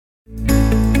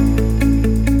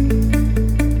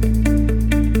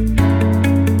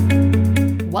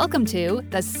Welcome to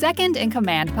the Second in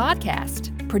Command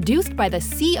podcast, produced by the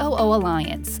COO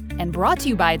Alliance and brought to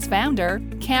you by its founder,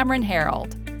 Cameron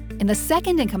Herold. In the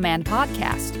Second in Command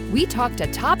podcast, we talk to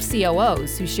top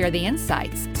COOs who share the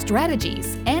insights,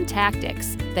 strategies, and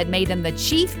tactics that made them the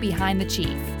chief behind the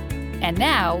chief. And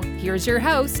now, here's your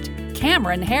host,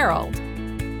 Cameron Herold.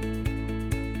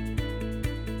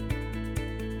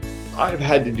 I've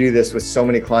had to do this with so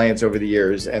many clients over the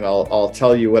years, and I'll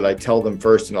tell you what I tell them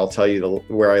first, and I'll tell you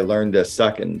where I learned this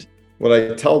second. What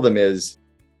I tell them is,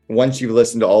 once you've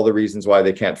listened to all the reasons why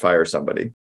they can't fire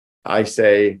somebody, I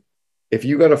say, if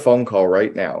you got a phone call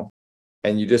right now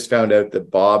and you just found out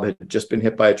that Bob had just been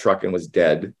hit by a truck and was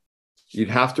dead, you'd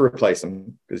have to replace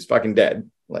him because he's fucking dead.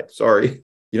 Like, sorry,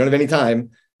 you don't have any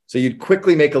time. So you'd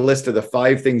quickly make a list of the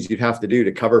 5 things you'd have to do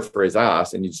to cover for his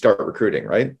ass, and you'd start recruiting,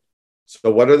 right? So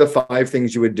what are the 5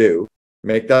 things you would do?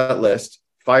 Make that list,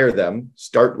 fire them,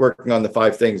 start working on the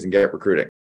 5 things and get recruiting.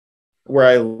 Where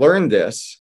I learned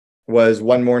this was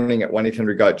one morning at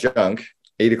 1-800-GOT-JUNK,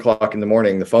 8 o'clock in the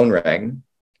morning, the phone rang.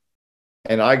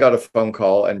 And I got a phone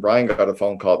call and Brian got a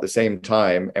phone call at the same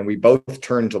time. And we both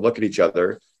turned to look at each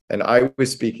other. And I was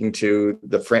speaking to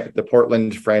the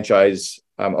Portland franchise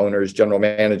owner's general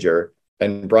manager.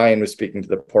 And Brian was speaking to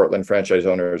the Portland franchise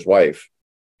owner's wife.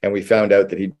 And we found out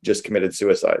that he just committed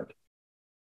suicide.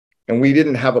 And we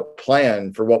didn't have a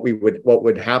plan for what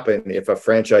would happen if a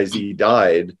franchisee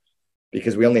died,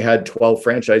 because we only had 12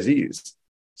 franchisees.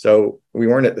 So we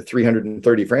weren't at the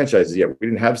 330 franchises yet. We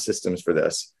didn't have systems for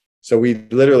this. So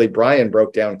Brian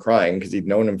broke down crying because he'd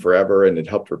known him forever and had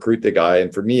helped recruit the guy.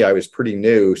 And for me, I was pretty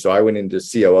new. So I went into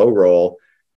COO role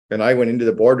and I went into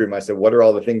the boardroom. I said, what are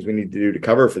all the things we need to do to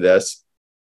cover for this?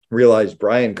 Realized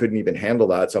Brian couldn't even handle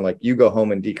that. So I'm like, you go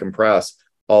home and decompress.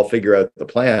 I'll figure out the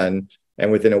plan.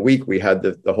 And within a week, we had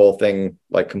the whole thing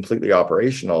like completely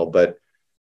operational. But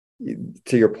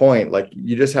to your point, like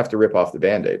you just have to rip off the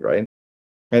Band-Aid, right?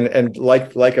 And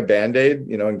like a Band-Aid,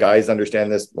 and guys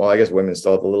understand this. Well, I guess women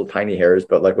still have the little tiny hairs,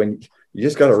 but like when you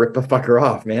just got to rip the fucker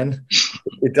off, man.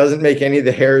 It doesn't make any of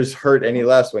the hairs hurt any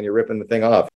less when you're ripping the thing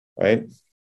off, right?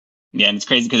 Yeah, and it's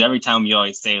crazy because every time you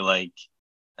always say like,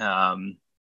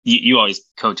 you always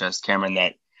coach us, Cameron,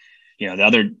 that the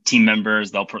other team members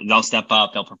they'll step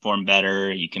up, they'll perform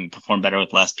better. You can perform better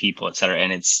with less people, et cetera.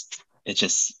 And it's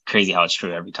just crazy how it's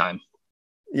true every time.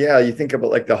 Yeah, you think about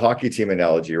like the hockey team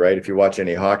analogy, right? If you watch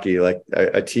any hockey, like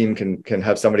a team can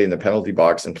have somebody in the penalty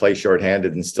box and play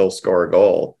shorthanded and still score a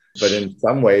goal. But in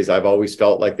some ways, I've always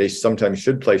felt like they sometimes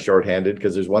should play shorthanded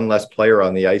because there's one less player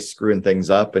on the ice screwing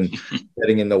things up and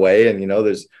getting in the way. And you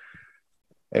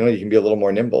can be a little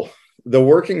more nimble. The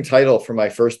working title for my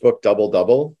first book, Double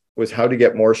Double, was How to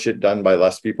Get More Shit Done by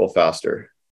Less People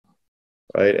Faster.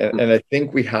 Right. And I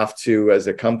think we have to, as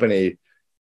a company,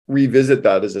 revisit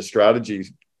that as a strategy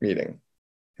meeting,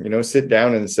 sit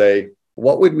down and say,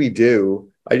 what would we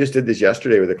do? I just did this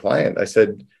yesterday with a client. I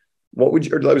said, I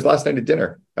was last night at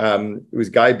dinner. It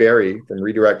was Guy Berry from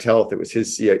Redirect Health. It was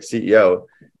his CEO.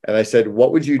 And I said,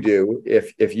 what would you do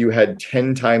if you had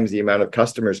 10 times the amount of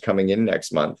customers coming in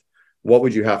next month? What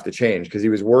would you have to change? Because he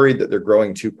was worried that they're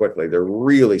growing too quickly. They're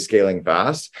really scaling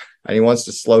fast and he wants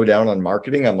to slow down on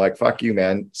marketing. I'm like, fuck you,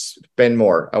 man, spend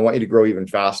more. I want you to grow even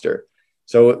faster.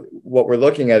 So what we're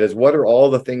looking at is what are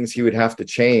all the things he would have to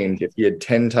change if he had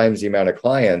 10 times the amount of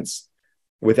clients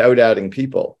without adding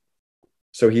people.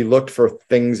 So he looked for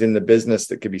things in the business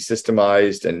that could be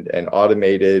systemized and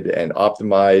automated and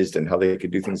optimized and how they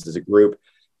could do things as a group.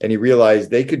 And he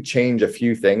realized they could change a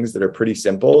few things that are pretty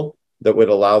simple that would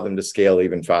allow them to scale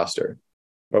even faster.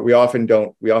 But we often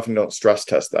don't stress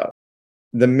test that.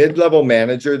 The mid-level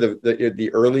manager, the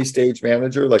early stage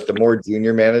manager, like the more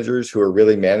junior managers who are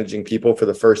really managing people for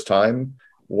the first time,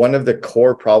 one of the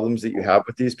core problems that you have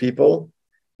with these people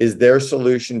is their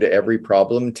solution to every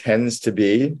problem tends to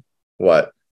be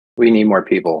what? We need more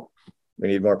people. We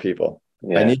need more people.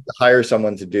 Yeah. I need to hire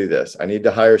someone to do this. I need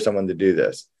to hire someone to do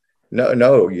this.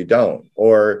 No, you don't.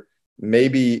 Or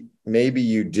maybe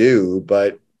you do,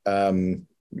 but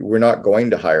we're not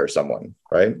going to hire someone,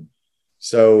 right?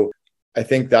 So I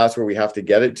think that's where we have to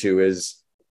get it to is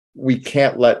we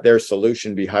can't let their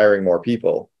solution be hiring more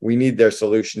people. We need their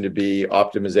solution to be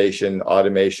optimization,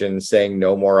 automation, saying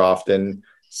no more often,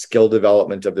 skill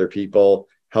development of their people,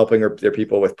 helping their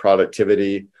people with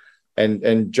productivity.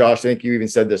 And Josh, I think you even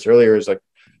said this earlier, is like,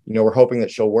 we're hoping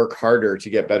that she'll work harder to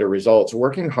get better results.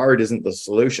 Working hard isn't the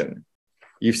solution.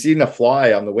 You've seen a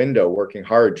fly on the window working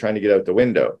hard, trying to get out the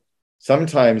window.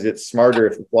 Sometimes it's smarter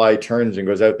if the fly turns and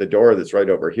goes out the door that's right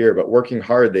over here, but working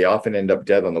hard, they often end up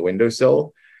dead on the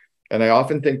windowsill. And I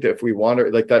often think that if we want to,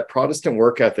 like, that Protestant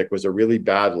work ethic was a really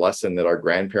bad lesson that our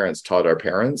grandparents taught our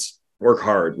parents. Work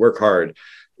hard, work hard.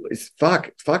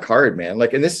 Fuck hard, man.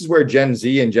 Like, and this is where Gen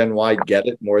Z and Gen Y get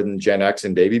it more than Gen X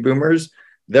and baby boomers.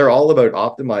 They're all about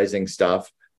optimizing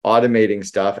stuff, automating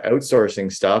stuff,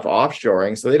 outsourcing stuff,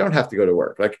 offshoring, so they don't have to go to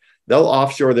work. Like, they'll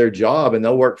offshore their job and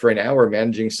they'll work for an hour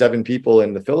managing 7 people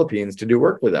in the Philippines to do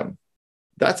work for them.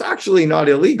 That's actually not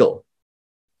illegal,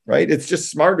 right? It's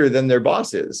just smarter than their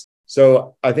boss is.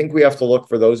 So I think we have to look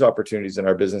for those opportunities in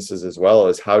our businesses as well,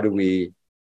 as how do we,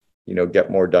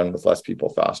 get more done with less people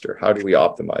faster? How do we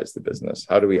optimize the business?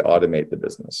 How do we automate the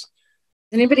business?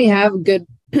 Anybody have good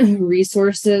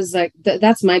resources? Like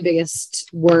that's my biggest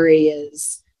worry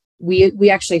is we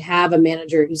actually have a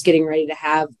manager who's getting ready to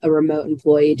have a remote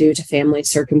employee due to family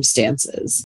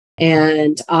circumstances.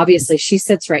 And obviously she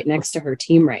sits right next to her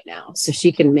team right now, so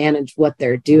she can manage what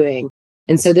they're doing.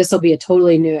 And so this will be a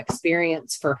totally new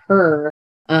experience for her,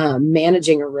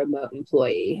 managing a remote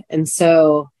employee. And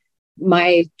so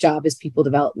my job is people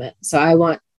development. So I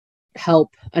want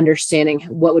help understanding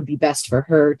what would be best for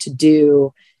her to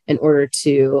do in order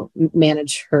to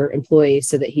manage her employee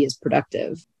so that he is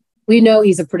productive. We know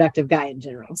he's a productive guy in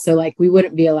general. So like we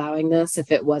wouldn't be allowing this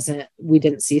if we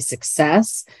didn't see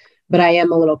success, but I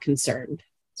am a little concerned.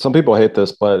 Some people hate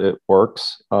this, but it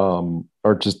works.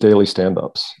 Or just daily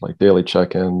stand-ups, like daily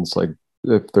check-ins, like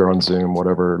if they're on Zoom,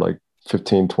 whatever, like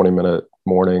 15, 20-minute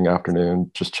morning,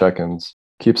 afternoon, just check-ins.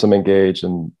 Keeps them engaged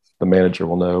and the manager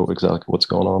will know exactly what's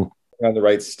going on. On the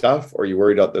right stuff? Or are you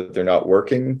worried about that they're not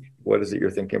working? What is it you're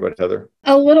thinking about, Heather?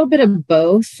 A little bit of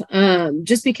both,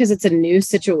 just because it's a new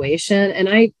situation.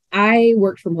 And I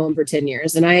worked from home for 10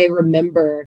 years and I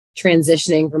remember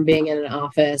transitioning from being in an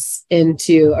office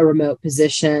into a remote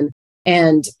position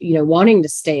and, wanting to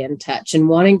stay in touch and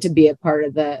wanting to be a part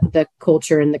of the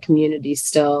culture and the community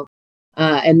still.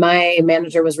 And my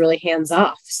manager was really hands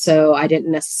off. So I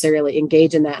didn't necessarily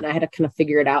engage in that. And I had to kind of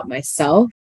figure it out myself.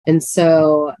 And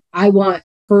so I want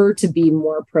her to be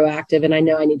more proactive. And I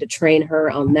know I need to train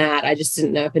her on that. I just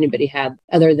didn't know if anybody had,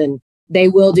 other than they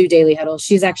will do daily huddles.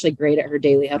 She's actually great at her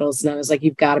daily huddles. And I was like,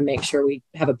 you've got to make sure we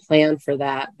have a plan for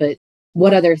that. But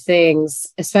what other things,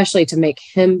 especially to make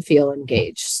him feel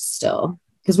engaged still?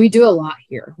 Because we do a lot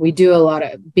here. We do a lot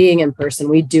of being in person.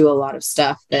 We do a lot of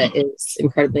stuff that is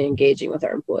incredibly engaging with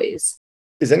our employees.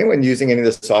 Is anyone using any of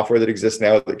the software that exists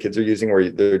now that kids are using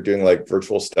where they're doing like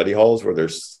virtual study halls where they're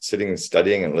sitting and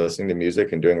studying and listening to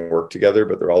music and doing work together,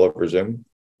 but they're all over Zoom?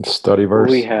 Studyverse?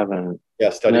 We haven't. Yeah,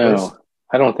 Studyverse. No,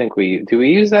 I don't think do we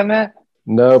use that, Matt?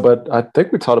 No, but I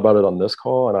think we taught about it on this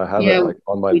call and I have it like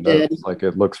on my notes. Did. Like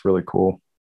it looks really cool.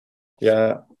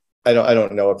 Yeah. I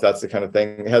don't know if that's the kind of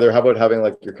thing. Heather, how about having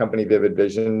like your company Vivid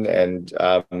Vision and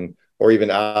or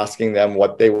even asking them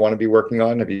what they want to be working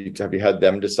on? Have you had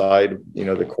them decide,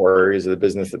 the core areas of the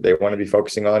business that they want to be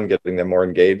focusing on, getting them more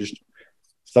engaged?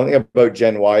 Something about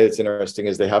Gen Y that's interesting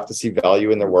is they have to see value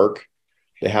in their work.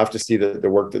 They have to see that the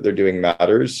work that they're doing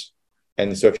matters.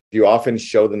 And so if you often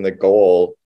show them the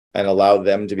goal and allow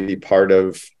them to be part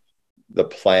of the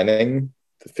planning,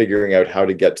 figuring out how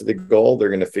to get to the goal, they're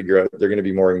going to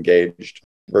be more engaged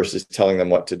versus telling them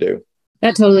what to do.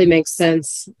 That totally makes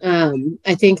sense.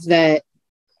 I think that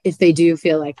if they do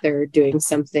feel like they're doing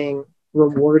something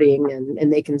rewarding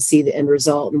and they can see the end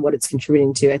result and what it's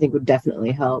contributing to, I think would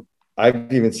definitely help.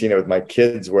 I've even seen it with my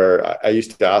kids where I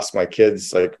used to ask my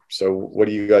kids, like, so what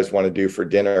do you guys want to do for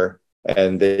dinner?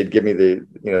 And they'd give me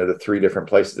the 3 different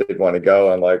places they'd want to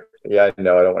go. I'm like, yeah,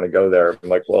 no, I don't want to go there. I'm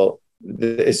like, well,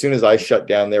 as soon as I shut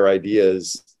down their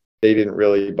ideas, they didn't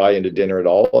really buy into dinner at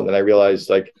all. And then I realized,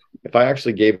 like, if I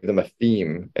actually gave them a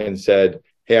theme and said,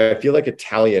 hey, I feel like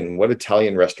Italian, what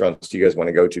Italian restaurants do you guys want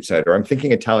to go to tonight? Or I'm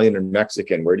thinking Italian or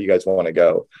Mexican, where do you guys want to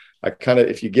go?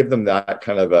 If you give them that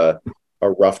kind of a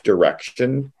rough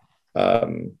direction,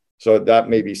 so that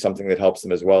may be something that helps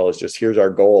them as well, is just, here's our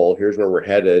goal, here's where we're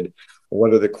headed.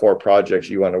 What are the core projects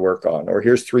you want to work on? Or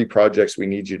here's 3 projects we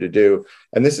need you to do.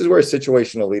 And this is where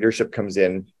situational leadership comes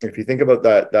in. If you think about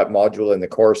that module in the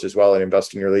course as well and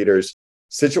invest in your leaders,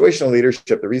 situational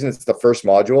leadership, the reason it's the first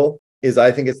module is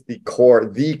I think it's the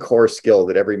core skill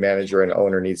that every manager and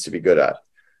owner needs to be good at.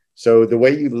 So the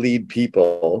way you lead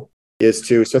people is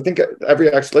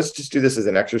let's just do this as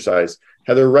an exercise.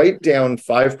 Heather, write down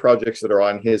 5 projects that are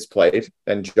on his plate.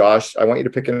 And Josh, I want you to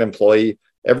pick an employee.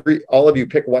 All of you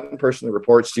pick one person that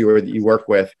reports to you or that you work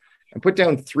with and put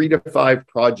down 3 to 5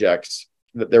 projects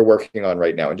that they're working on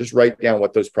right now and just write down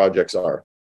what those projects are.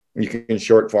 You can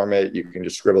short form it. You can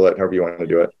just scribble it, however you want to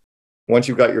do it. Once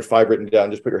you've got your 5 written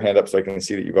down, just put your hand up so I can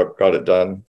see that you've got it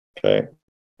done. Okay.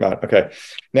 Okay.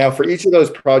 Now for each of those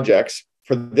projects,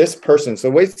 for this person, so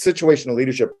the way situational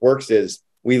leadership works is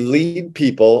we lead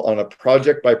people on a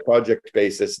project by project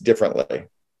basis differently.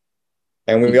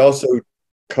 And we also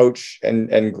coach and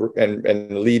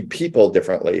lead people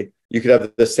differently. You could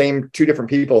have the same two different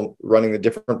people running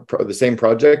the same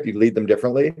project, you lead them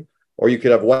differently. Or you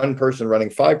could have one person running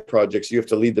 5 projects, you have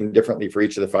to lead them differently for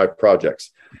each of the 5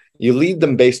 projects. You lead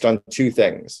them based on 2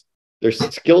 things: their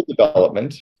skill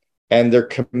development and their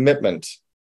commitment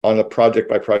on a project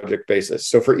by project basis.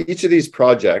 So for each of these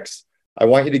projects, I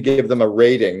want you to give them a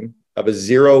rating of a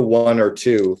 0, 1, or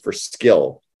 2 for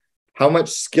skill. How much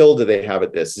skill do they have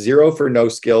at this? 0 for no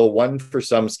skill, 1 for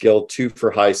some skill, 2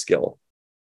 for high skill.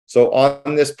 So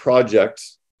on this project,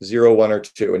 0, 1, or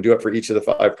 2, and do it for each of the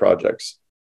 5 projects.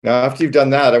 Now, after you've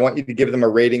done that, I want you to give them a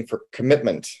rating for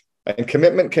commitment. And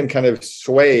commitment can kind of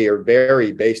sway or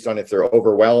vary based on if they're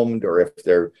overwhelmed or if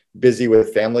they're busy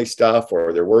with family stuff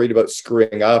or they're worried about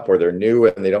screwing up or they're new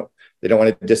and they don't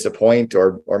want to disappoint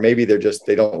or maybe they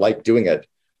don't like doing it.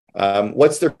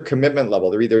 What's their commitment level?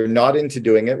 They're either not into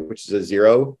doing it, which is a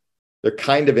 0. They're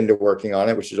kind of into working on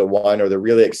it, which is a 1, or they're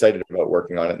really excited about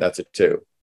working on it, and that's a 2.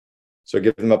 So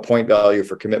give them a point value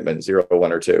for commitment, 0,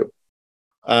 1, or 2.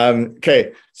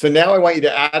 Okay, so now I want you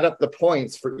to add up the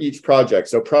points for each project.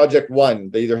 So project 1,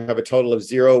 they either have a total of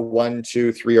 0, 1,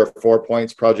 2, 3, or 4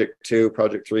 points. Project 2,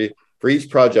 project 3. For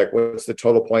each project, what's the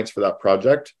total points for that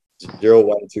project? 0,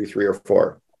 1, 2, 3, or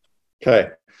 4. Okay,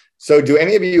 so do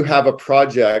any of you have a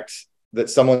project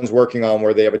that someone's working on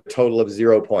where they have a total of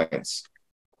 0 points?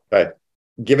 Okay,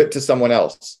 give it to someone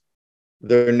else.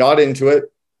 They're not into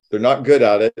it. They're not good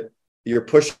at it. You're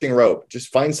pushing rope.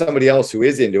 Just find somebody else who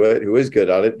is into it, who is good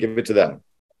at it, give it to them.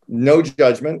 No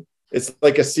judgment. It's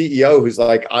like a CEO who's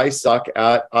like, I suck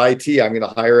at IT. I'm going to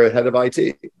hire a head of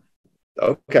IT.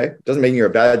 Okay. Doesn't mean you're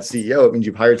a bad CEO. It means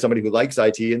you've hired somebody who likes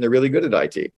IT and they're really good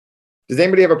at IT. Does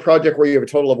anybody have a project where you have a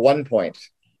total of 1 point?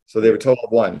 So they have a total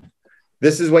of 1.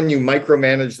 This is when you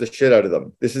micromanage the shit out of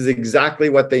them. This is exactly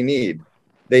what they need.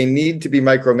 They need to be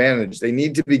micromanaged. They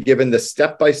need to be given the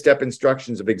step-by-step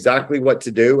instructions of exactly what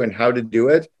to do and how to do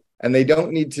it. And they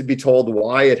don't need to be told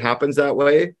why it happens that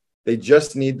way. They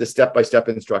just need the step-by-step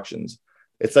instructions.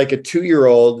 It's like a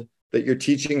 2-year-old that you're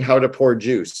teaching how to pour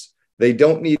juice. They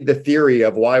don't need the theory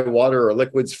of why water or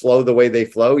liquids flow the way they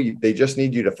flow. They just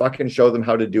need you to fucking show them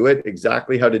how to do it,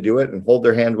 exactly how to do it, and hold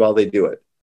their hand while they do it.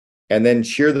 And then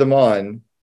cheer them on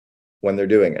when they're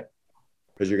doing it,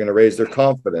 because you're going to raise their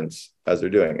confidence as they're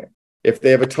doing it. If they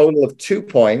have a total of 2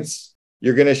 points,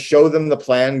 you're going to show them the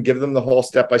plan, give them the whole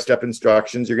step-by-step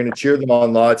instructions. You're going to cheer them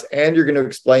on lots, and you're going to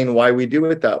explain why we do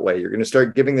it that way. You're going to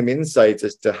start giving them insights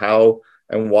as to how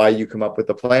and why you come up with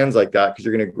the plans like that, because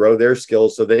you're going to grow their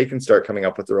skills so they can start coming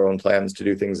up with their own plans to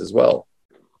do things as well.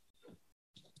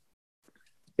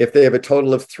 If they have a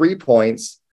total of 3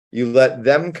 points, you let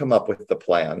them come up with the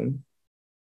plan.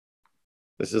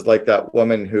 This is like that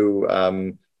woman who,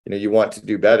 you want to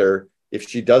do better. If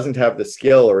she doesn't have the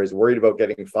skill or is worried about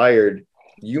getting fired,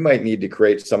 you might need to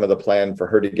create some of the plan for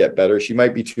her to get better. She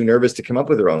might be too nervous to come up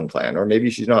with her own plan, or maybe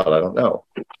she's not, I don't know.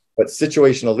 But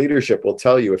situational leadership will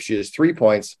tell you if she has 3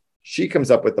 points, she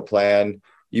comes up with the plan.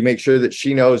 You make sure that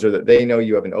she knows or that they know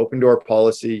you have an open door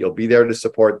policy. You'll be there to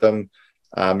support them.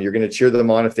 You're going to cheer them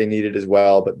on if they need it as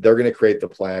well, but they're going to create the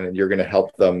plan and you're going to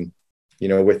help them,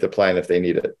 with the plan if they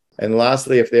need it. And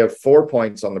lastly, if they have 4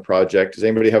 points on the project, does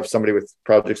anybody have somebody with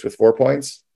projects with 4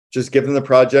 points? Just give them the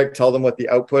project, tell them what the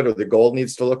output or the goal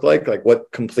needs to look like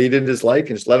what completed is like,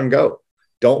 and just let them go.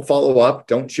 Don't follow up.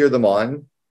 Don't cheer them on.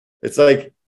 It's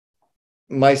like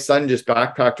my son just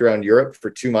backpacked around Europe for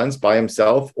 2 months by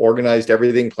himself, organized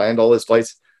everything, planned all his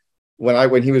flights.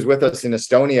 When he was with us in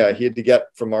Estonia, he had to get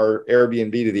from our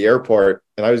Airbnb to the airport,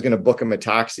 and I was going to book him a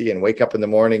taxi and wake up in the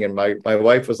morning. And my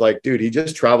wife was like, dude, he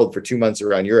just traveled for 2 months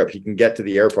around Europe. He can get to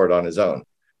the airport on his own.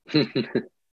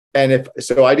 And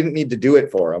so I didn't need to do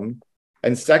it for him.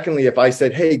 And secondly, if I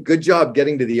said, hey, good job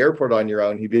getting to the airport on your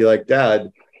own, he'd be like,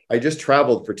 Dad, I just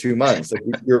traveled for 2 months. Like,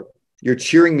 you're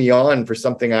cheering me on for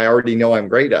something I already know I'm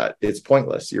great at. It's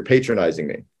pointless. You're patronizing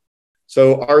me.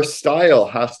 So our style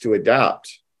has to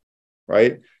adapt,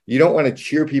 right? You don't want to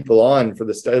cheer people on for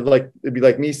the style. Like, it'd be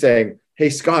like me saying, hey,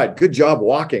 Scott, good job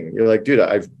walking. You're like, dude,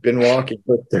 I've been walking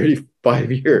for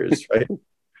 35 years, right?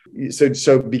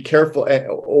 So be careful,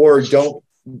 or don't,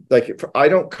 I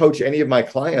don't coach any of my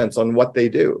clients on what they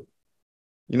do.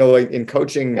 In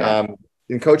coaching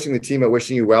the team at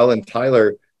Wishing You Well and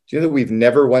Tyler, do you know that we've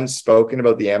never once spoken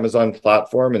about the Amazon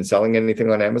platform and selling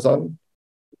anything on Amazon?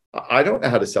 I don't know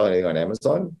how to sell anything on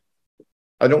Amazon.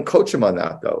 I don't coach them on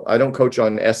that, though. I don't coach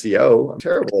on SEO. I'm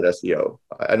terrible at SEO.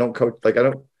 I don't coach,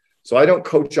 So I don't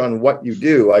coach on what you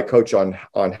do. I coach on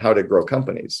how to grow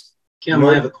companies. Kim,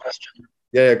 I have a question.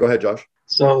 Yeah, go ahead, Josh.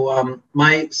 So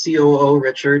my COO,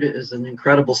 Richard, is an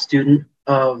incredible student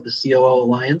of the COO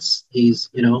Alliance. He's,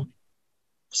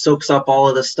 soaks up all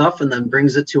of this stuff and then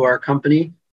brings it to our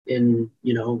company in,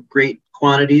 great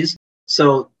quantities.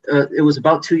 So it was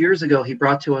about 2 years ago, he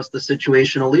brought to us the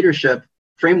situational leadership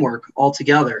framework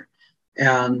altogether.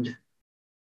 And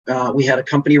we had a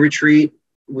company retreat.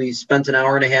 We spent an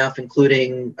hour and a half,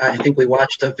 including, I think we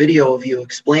watched a video of you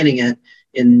explaining it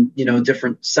in,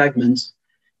 different segments.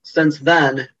 Since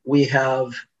then, we've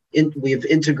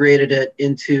integrated it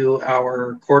into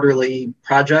our quarterly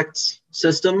projects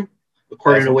system,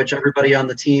 according to which everybody on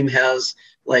the team has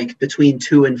like between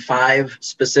 2 and 5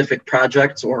 specific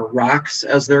projects, or rocks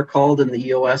as they're called in the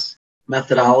EOS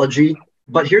methodology.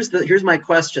 But here's my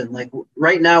question. Like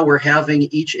right now we're having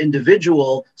each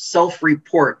individual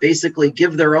self-report, basically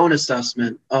give their own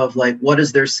assessment of like what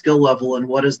is their skill level and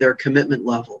what is their commitment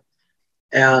level.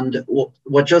 And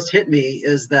what just hit me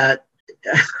is that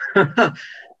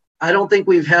I don't think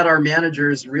we've had our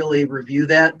managers really review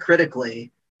that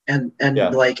critically and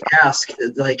like ask,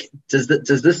 like, does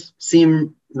this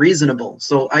seem reasonable?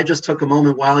 So I just took a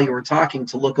moment while you were talking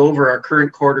to look over our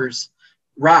current quarter's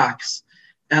rocks,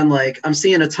 and like I'm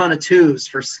seeing a ton of 2s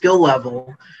for skill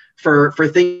level for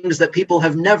things that people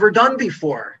have never done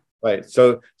before. Right.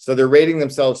 So they're rating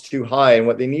themselves too high, and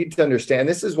what they need to understand,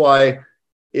 this is why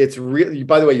it's really,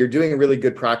 by the way, you're doing a really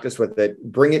good practice with it.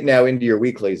 Bring it now into your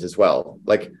weeklies as well.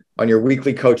 Like on your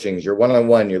weekly coachings, your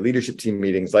one-on-one, your leadership team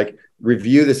meetings, like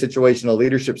review the situational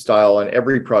leadership style on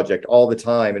every project all the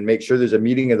time, and make sure there's a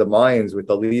meeting of the minds with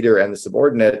the leader and the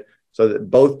subordinate, so that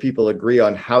both people agree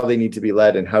on how they need to be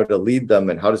led and how to lead them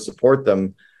and how to support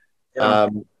them. Yeah.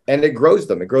 And it grows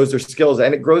them, it grows their skills,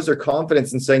 and it grows their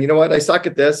confidence in saying, you know what, I suck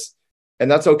at this, and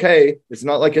that's okay. It's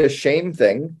not like a shame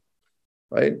thing,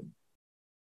 right?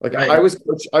 Like right. I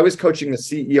was coaching the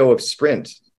CEO of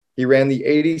Sprint. He ran the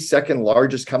 82nd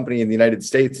largest company in the United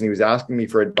States, and he was asking me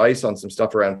for advice on some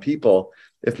stuff around people.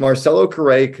 If Marcelo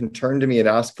Correa can turn to me and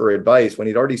ask for advice when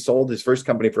he'd already sold his first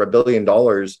company for $1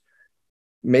 billion,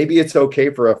 maybe it's okay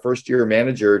for a first-year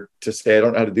manager to say, I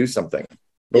don't know how to do something.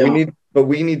 But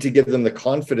we need to give them the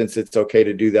confidence it's okay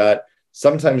to do that.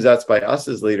 Sometimes that's by us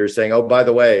as leaders saying, oh, by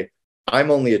the way, I'm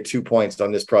only at 2 points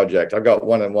on this project. I've got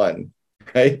 1-on-1,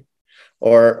 right?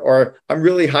 Or I'm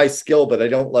really high skill, but I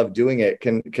don't love doing it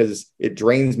because it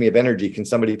drains me of energy. Can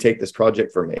somebody take this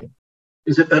project for me?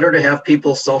 Is it better to have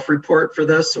people self-report for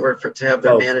this, or to have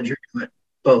their manager do it?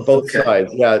 Both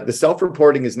sides. Yeah. The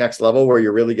self-reporting is next level, where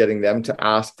you're really getting them to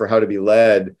ask for how to be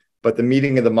led. But the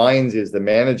meeting of the minds is the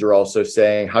manager also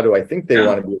saying, how do I think they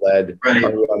want to be led? Right.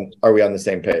 Are we on the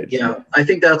same page? Yeah. I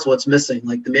think that's what's missing.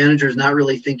 Like the manager is not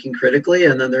really thinking critically,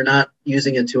 and then they're not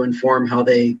using it to inform how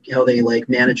they like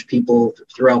manage people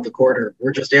throughout the quarter.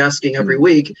 We're just asking every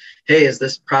week, hey, is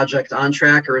this project on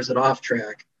track or is it off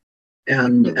track?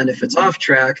 And if it's off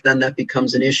track, then that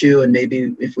becomes an issue. And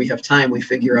maybe if we have time, we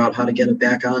figure out how to get it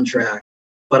back on track.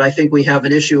 But I think we have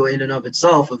an issue in and of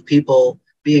itself of people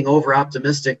being over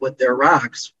optimistic with their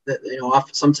rocks. That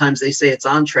sometimes they say it's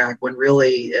on track when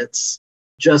really it's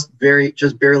just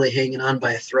barely hanging on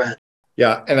by a thread.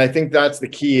 Yeah, and I think that's the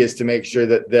key, is to make sure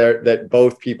that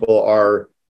both people are,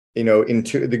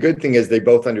 into the good thing is they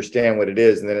both understand what it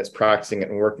is, and then it's practicing it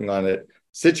and working on it.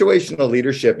 Situational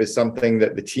leadership is something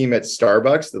that the team at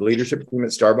Starbucks, the leadership team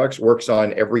at Starbucks, works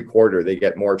on every quarter. They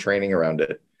get more training around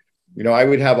it. I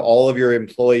would have all of your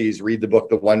employees read the book,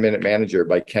 The 1 Minute Manager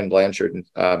by Ken Blanchard,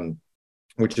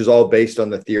 which is all based on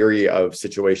the theory of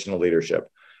situational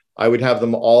leadership. I would have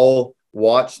them all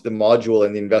watch the module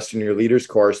in the Invest in Your Leaders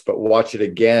course, but watch it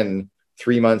again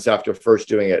 3 months after first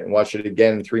doing it, and watch it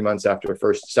again 3 months after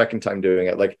second time doing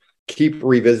it. Like keep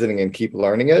revisiting and keep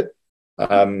learning it.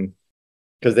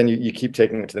 Because then you keep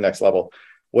taking it to the next level.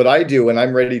 What I do when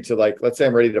I'm ready to, let's say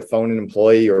I'm ready to phone an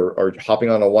employee or hopping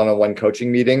on a one-on-one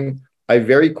coaching meeting, I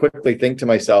very quickly think to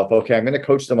myself, okay, I'm going to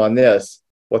coach them on this.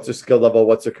 What's their skill level?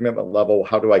 What's their commitment level?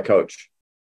 How do I coach?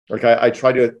 Like I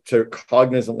try to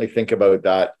cognizantly think about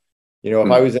that.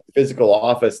 If I was in a physical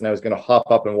office and I was going to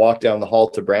hop up and walk down the hall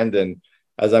to Brandon,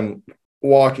 as I'm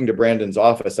walking to Brandon's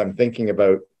office, I'm thinking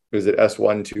about, is it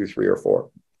S1, 2, 3, or 4?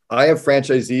 I have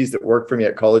franchisees that worked for me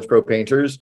at College Pro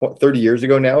Painters 30 years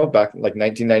ago now, back in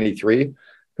 1993,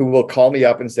 who will call me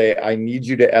up and say, I need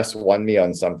you to S1 me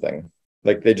on something.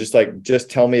 Like they just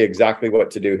tell me exactly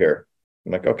what to do here.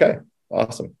 I'm like, okay,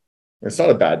 awesome. It's not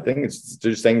a bad thing. It's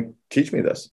just saying, teach me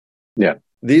this. Yeah.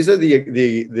 These are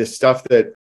the stuff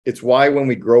that, it's why when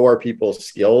we grow our people's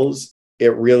skills,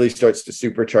 it really starts to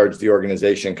supercharge the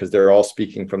organization because they're all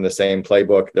speaking from the same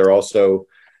playbook. They're also,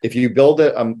 if you build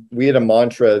it, we had a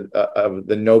mantra of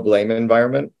the no blame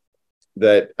environment,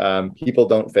 that people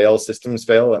don't fail, systems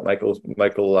fail, that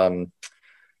Michael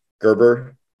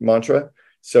Gerber mantra.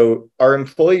 So our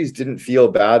employees didn't feel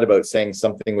bad about saying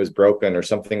something was broken or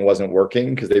something wasn't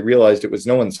working because they realized it was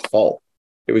no one's fault.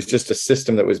 It was just a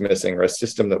system that was missing or a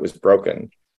system that was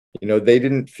broken. You know, they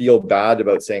didn't feel bad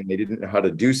about saying they didn't know how to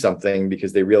do something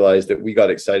because they realized that we got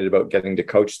excited about getting to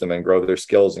coach them and grow their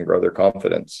skills and grow their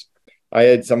confidence. I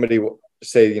had somebody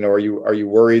say, you know, are you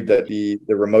worried that the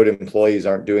remote employees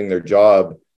aren't doing their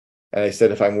job? And I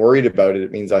said, if I'm worried about it,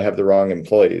 it means I have the wrong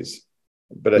employees.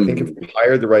 But I think if we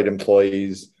hire the right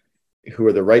employees who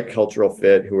are the right cultural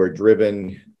fit, who are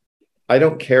driven, I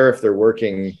don't care if they're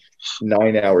working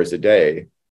 9 hours a day.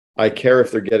 I care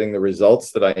if they're getting the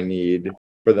results that I need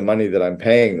for the money that I'm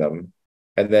paying them.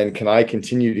 And then can I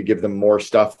continue to give them more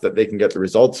stuff that they can get the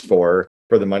results for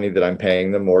the money that I'm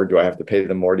paying them, or do I have to pay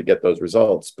them more to get those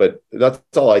results? But that's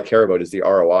all I care about is the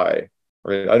ROI,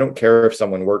 right? I don't care if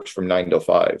someone works from 9 to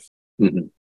 5,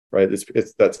 right?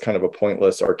 That's kind of a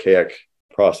pointless, archaic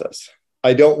process.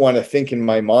 I don't want to think in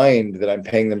my mind that I'm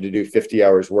paying them to do 50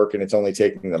 hours work and it's only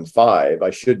taking them 5. I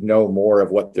should know more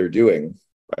of what they're doing,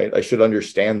 right? I should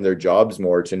understand their jobs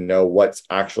more to know what's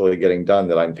actually getting done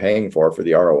that I'm paying for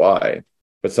the ROI.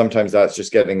 But sometimes that's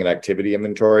just getting an activity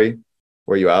inventory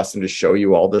where you ask them to show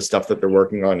you all the stuff that they're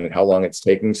working on and how long it's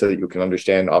taking so that you can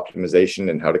understand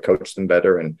optimization and how to coach them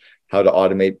better and how to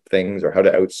automate things or how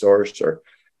to outsource or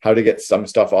how to get some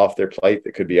stuff off their plate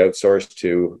that could be outsourced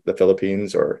to the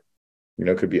Philippines or, you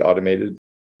know, could be automated.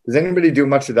 Does anybody do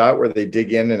much of that where they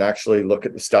dig in and actually look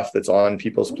at the stuff that's on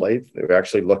people's plate? They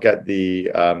actually look at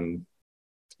the,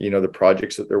 the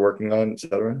projects that they're working on, et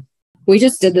cetera? We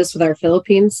just did this with our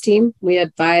Philippines team. We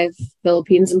had 5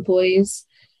 Philippines employees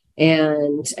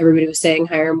and everybody was saying,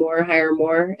 hire more, hire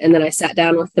more. And then I sat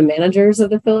down with the managers of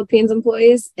the Philippines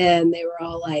employees and they were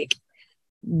all like,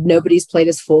 nobody's plate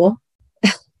is full.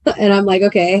 And I'm like,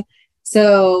 okay.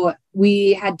 So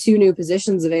we had 2 new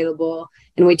positions available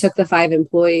and we took the 5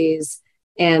 employees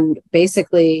and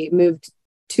basically moved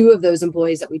 2 of those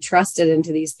employees that we trusted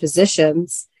into these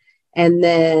positions and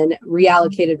then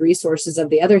reallocated resources of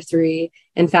the other 3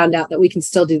 and found out that we can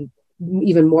still do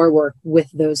even more work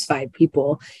with those 5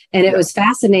 people. And it was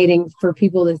fascinating for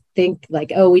people to think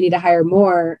like, oh, we need to hire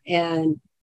more. And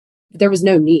there was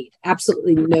no need,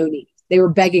 absolutely no need. They were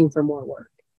begging for more work.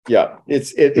 Yeah,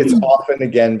 it's often,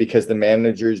 again, because the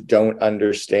managers don't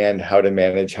understand how to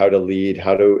manage, how to lead,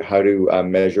 how to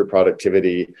measure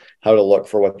productivity, how to look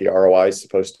for what the ROI is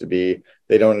supposed to be.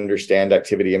 They don't understand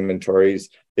activity inventories.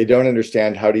 They don't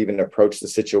understand how to even approach the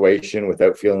situation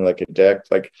without feeling like a dick.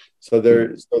 So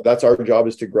that's our job,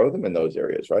 is to grow them in those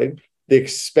areas, right?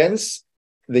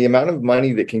 The amount of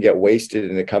money that can get wasted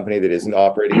in a company that isn't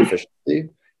operating efficiently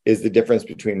is the difference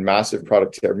between massive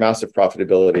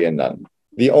profitability and none.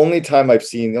 The only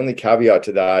caveat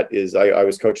to that is I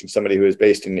was coaching somebody who is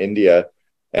based in India,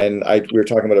 and we were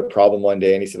talking about a problem one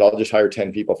day, and he said, I'll just hire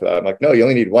 10 people for that. I'm like, no, you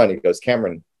only need 1. He goes,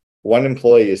 Cameron, 1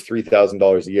 employee is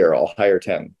 $3,000 a year. I'll hire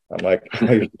 10. I'm like,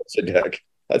 you're such a dick.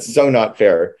 That's so not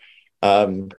fair.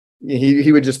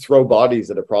 He would just throw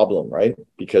bodies at a problem, right?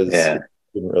 Because it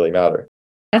didn't really matter.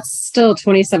 That's still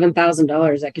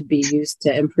 $27,000 that could be used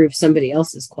to improve somebody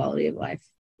else's quality of life.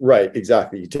 Right,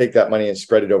 exactly. You take that money and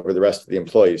spread it over the rest of the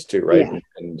employees too, right? Yeah.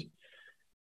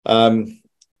 And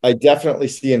I definitely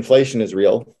see inflation is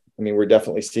real. I mean, we're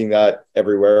definitely seeing that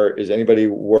everywhere. Is anybody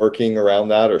working around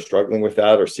that or struggling with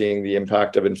that or seeing the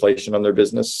impact of inflation on their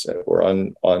business or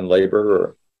on labor?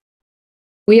 Or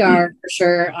we are for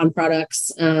sure on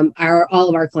products. All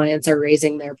of our clients are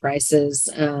raising their prices,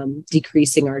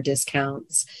 decreasing our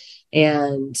discounts.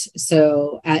 And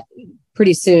so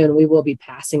pretty soon we will be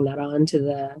passing that on to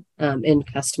the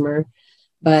end customer.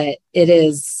 But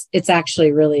it's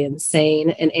actually really insane.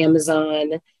 And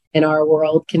Amazon in our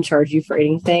world can charge you for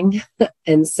anything.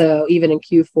 And so even in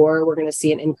Q4, we're going to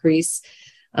see an increase.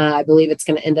 I believe it's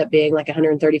going to end up being like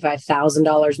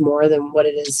 $135,000 more than what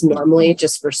it is normally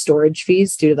just for storage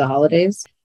fees due to the holidays.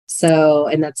 So,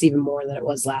 and that's even more than it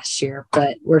was last year,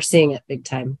 but we're seeing it big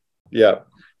time. Yeah.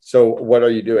 So what are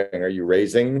you doing? Are you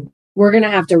raising? We're going to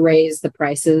have to raise the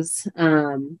prices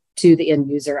to the end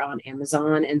user on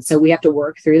Amazon. And so we have to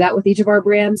work through that with each of our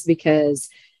brands because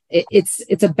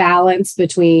it's a balance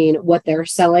between what they're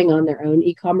selling on their own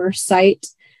e-commerce site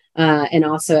and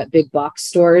also at big box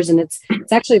stores. And it's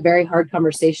actually a very hard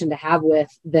conversation to have with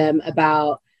them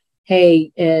about,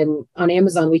 hey, and on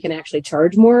Amazon, we can actually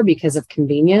charge more because of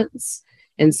convenience.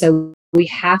 And so we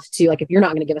have to, like, if you're not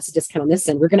going to give us a discount on this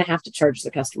end, we're going to have to charge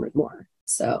the customers more.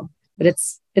 So, but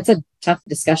it's a tough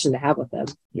discussion to have with them.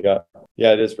 Yeah,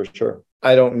 it is for sure.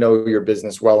 I don't know your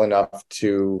business well enough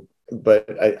but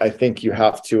I think you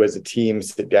have to, as a team,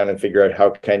 sit down and figure out how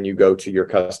can you go to your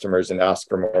customers and ask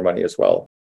for more money as well,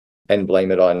 and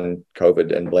blame it on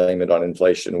COVID and blame it on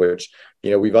inflation, which,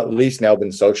 we've at least now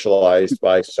been socialized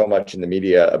by so much in the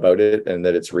media about it and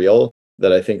that it's real,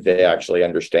 that I think they actually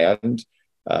understand.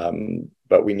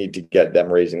 But we need to get them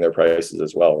raising their prices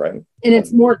as well, right? And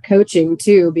it's more coaching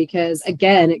too, because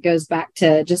again, it goes back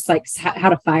to just like how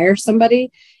to fire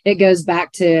somebody. It goes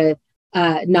back to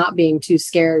not being too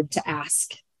scared to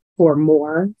ask for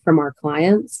more from our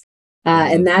clients.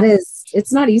 And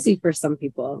it's not easy for some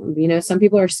people. Some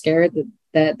people are scared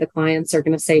that the clients are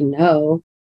going to say no,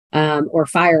 or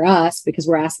fire us because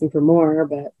we're asking for more,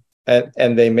 but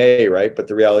And they may, right? But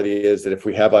the reality is that if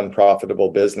we have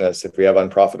unprofitable business, if we have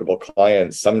unprofitable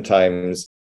clients, sometimes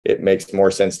it makes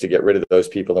more sense to get rid of those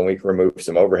people, and we can remove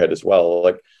some overhead as well.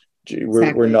 Like,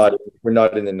 we're not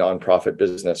in the nonprofit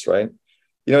business, right?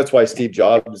 It's why Steve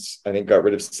Jobs, I think, got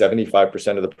rid of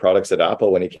 75% of the products at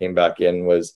Apple when he came back in.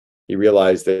 Was he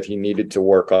realized that he needed to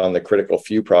work on the critical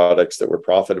few products that were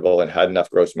profitable and had enough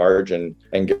gross margin,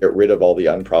 and get rid of all the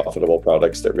unprofitable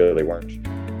products that really weren't.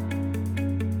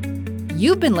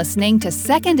 You've been listening to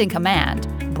Second in Command,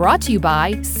 brought to you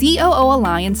by COO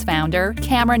Alliance founder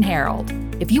Cameron Herold.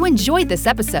 If you enjoyed this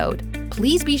episode,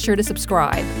 please be sure to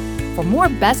subscribe. For more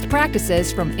best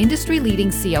practices from industry-leading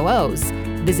COOs,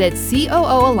 visit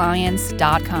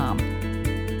COOalliance.com.